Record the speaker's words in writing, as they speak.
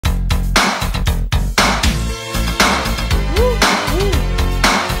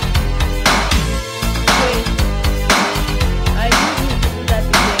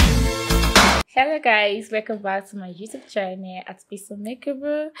Guys, welcome back to my YouTube channel at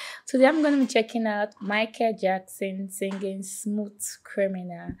HEARINGMichael. Today I'm going to be checking out Michael Jackson singing Smooth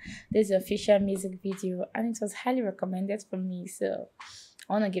Criminal. This is the official music video and it was highly recommended for me, so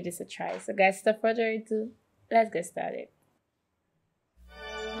I want to give this a try. So guys, without further ado, let's get started.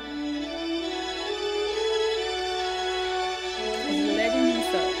 He's letting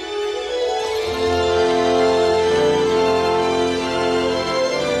himself.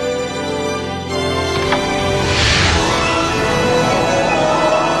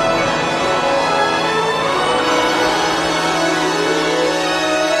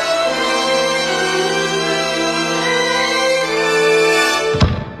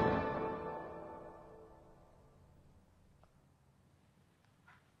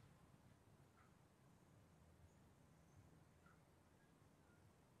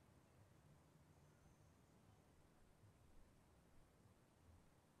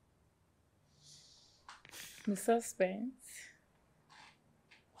 The suspense.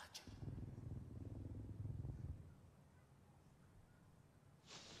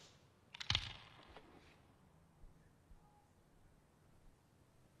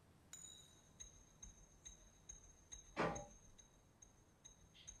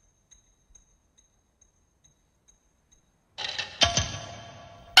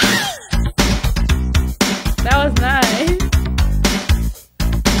 That was nice.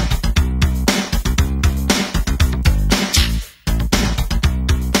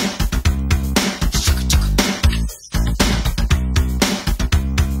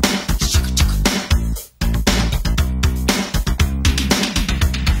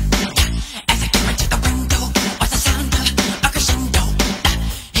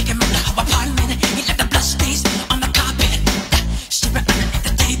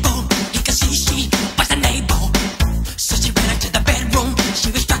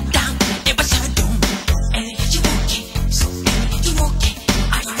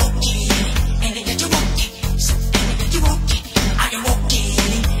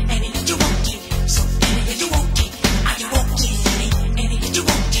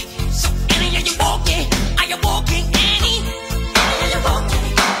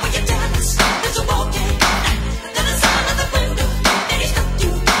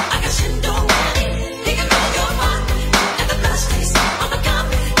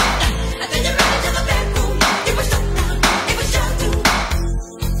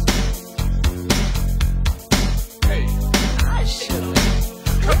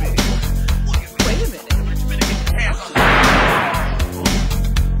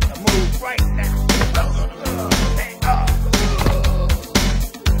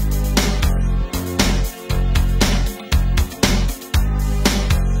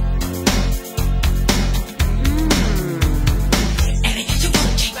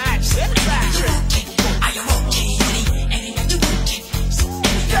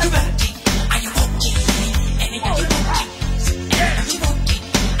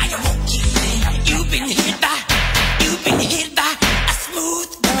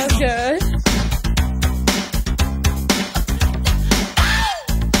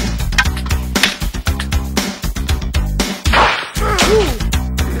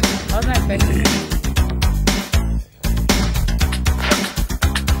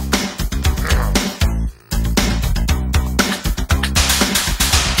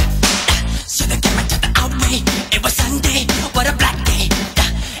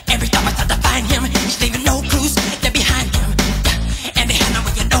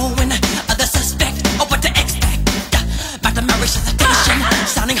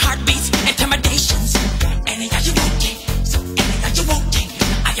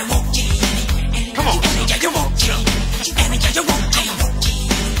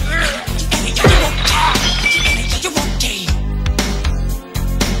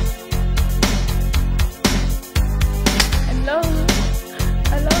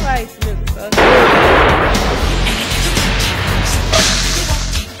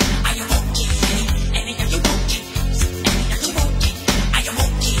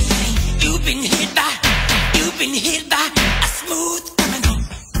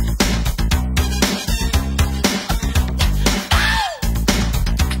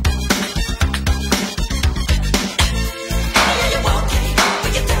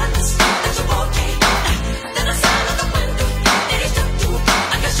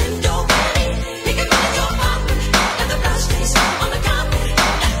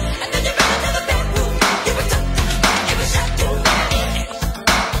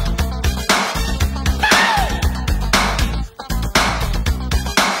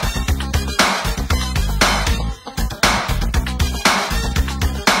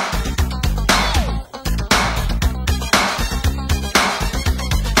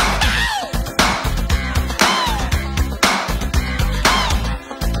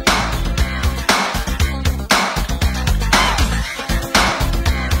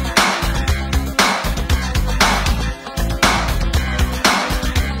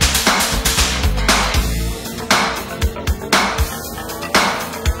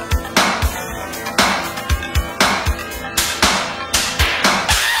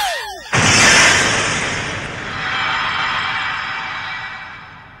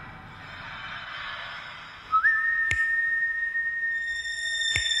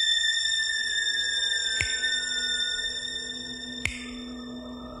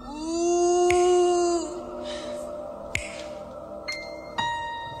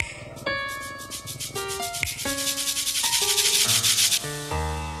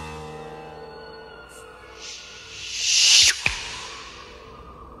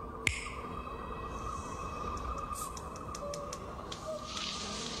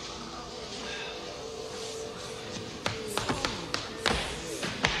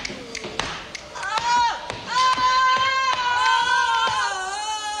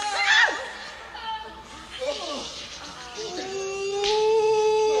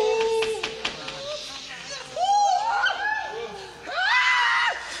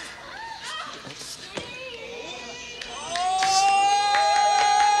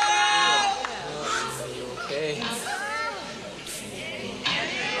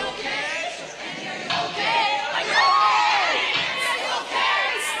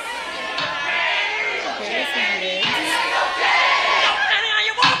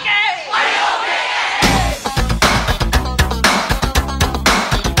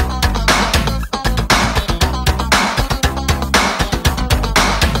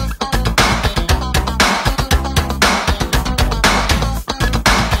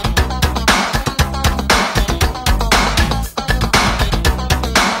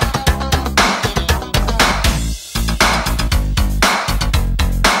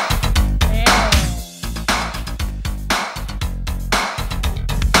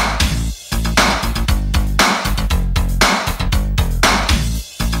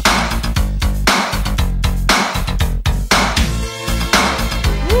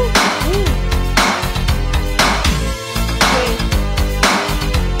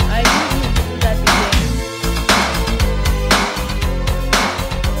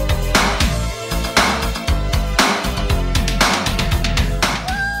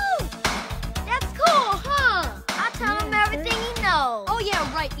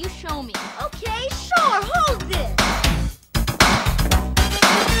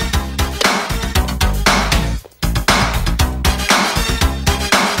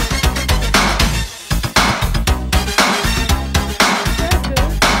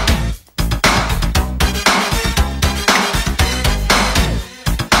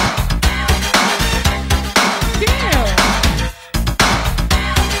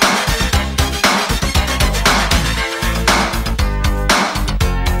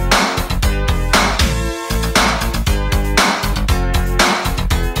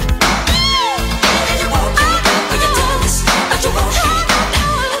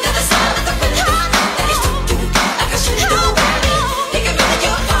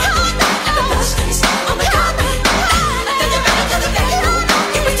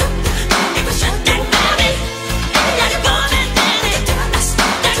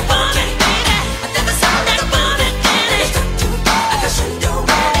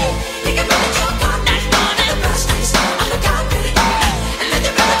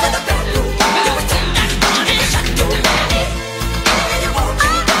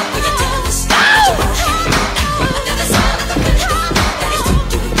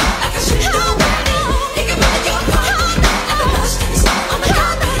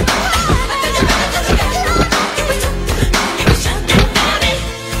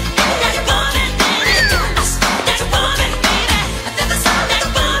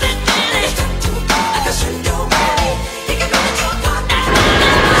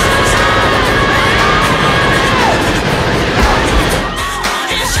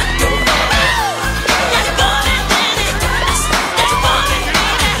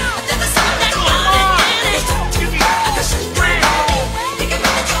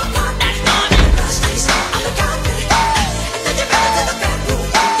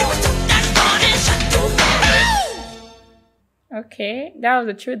 Okay, that was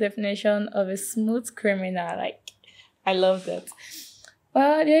the true definition of a smooth criminal. Like, I love that.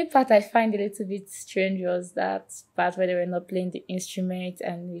 Well, the only part I find a little bit strange was that part where they were not playing the instrument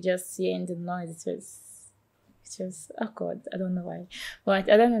and we just hearing the noise. It was awkward. I don't know why. But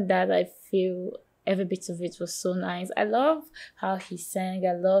other than that, I feel every bit of it was so nice. I love how he sang.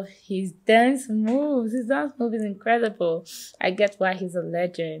 I love his dance moves. His dance move is incredible. I get why he's a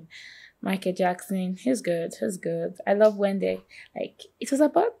legend. Michael Jackson, he's good. He's good. I love when they like it was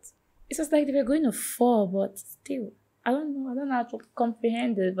like they were going to fall, but still I don't know. I don't know how to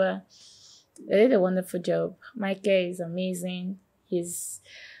comprehend it, but they did a wonderful job. Michael is amazing. His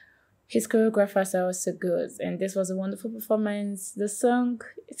choreographers are also good, and this was a wonderful performance. The song,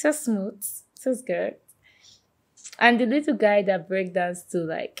 it's just smooth, it was good. And the little guy that breakdance too,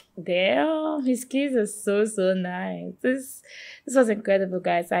 like, damn, his skills are so nice. This was incredible,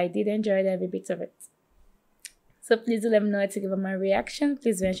 guys. I did enjoy every bit of it. So please do let me know to give my reaction.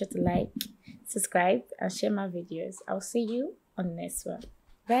 Please make sure to like, subscribe, and share my videos. I'll see you on the next one.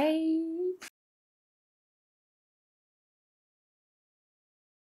 Bye.